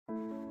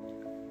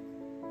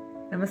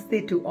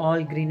Namaste to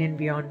all Green and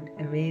Beyond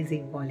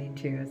amazing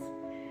volunteers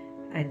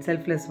and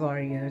selfless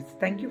warriors.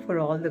 Thank you for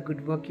all the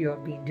good work you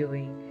have been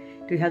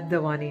doing to help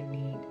the one in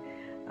need.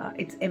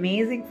 It's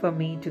amazing for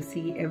me to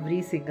see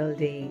every single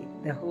day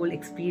the whole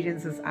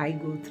experiences I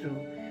go through.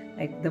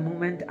 Like the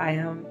moment I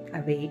am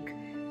awake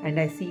and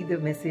I see the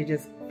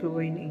messages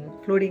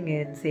floating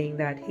in saying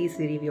that, hey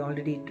Siri, we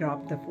already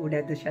dropped the food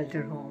at the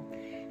shelter home.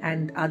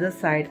 And other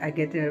side, I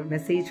get a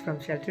message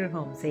from shelter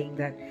home saying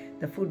that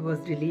the food was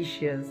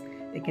delicious.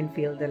 They can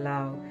feel the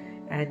love.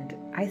 And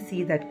I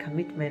see that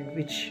commitment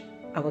which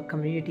our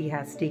community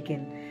has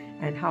taken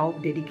and how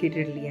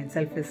dedicatedly and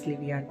selflessly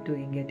we are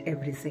doing it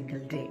every single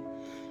day.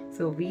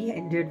 So we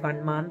ended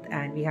 1 month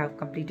and we have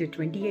completed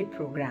 28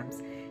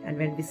 programs. And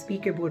when we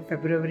speak about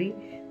February,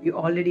 we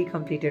already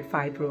completed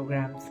 5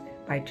 programs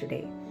by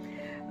today.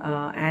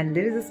 And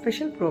there is a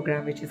special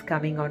program which is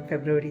coming on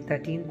February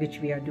 13th, which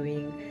we are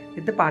doing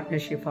with the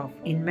partnership of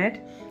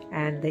InMed,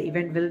 and the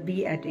event will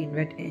be at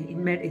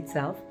InMed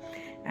itself.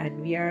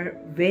 And we are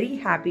very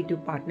happy to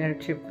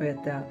partnership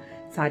with the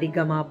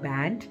Sarigama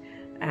band,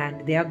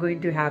 and they are going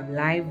to have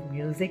live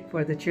music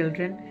for the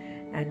children,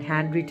 and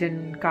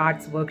handwritten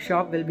cards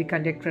workshop will be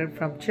conducted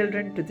from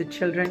children to the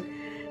children,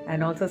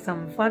 and also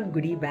some fun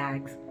goodie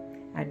bags.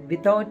 And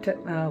without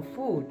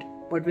food,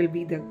 what will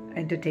be the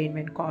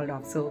entertainment called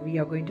off? So we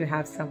are going to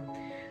have some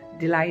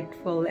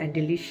delightful and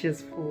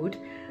delicious food.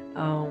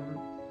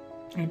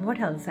 And what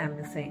else I'm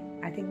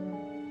missing? I think,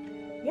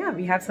 yeah,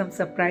 we have some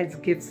surprise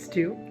gifts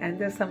too, and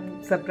there's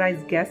some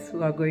surprise guests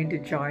who are going to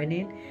join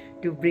in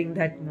to bring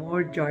that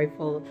more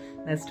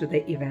joyfulness to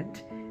the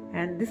event.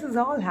 And this is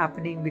all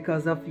happening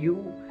because of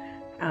you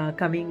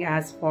coming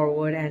as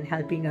forward and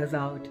helping us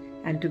out,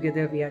 and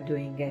together we are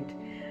doing it.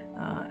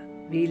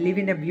 We live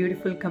in a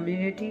beautiful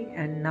community,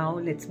 and now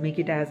let's make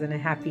it as a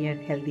happy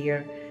and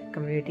healthier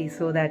community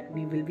so that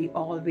we will be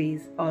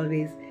always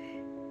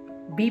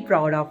be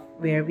proud of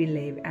where we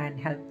live and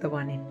help the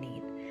one in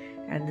need.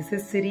 And this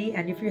is Siri,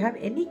 and if you have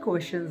any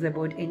questions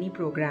about any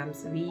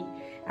programs we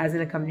as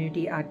a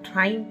community are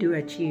trying to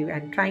achieve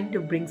and trying to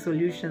bring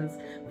solutions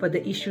for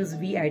the issues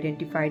we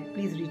identified,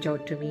 please reach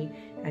out to me,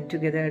 and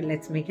together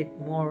let's make it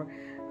more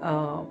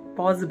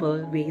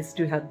possible ways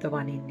to help the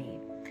one in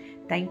need.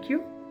 Thank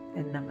you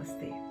and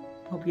namaste.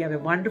 Hope you have a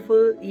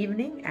wonderful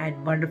evening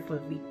and wonderful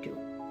week too.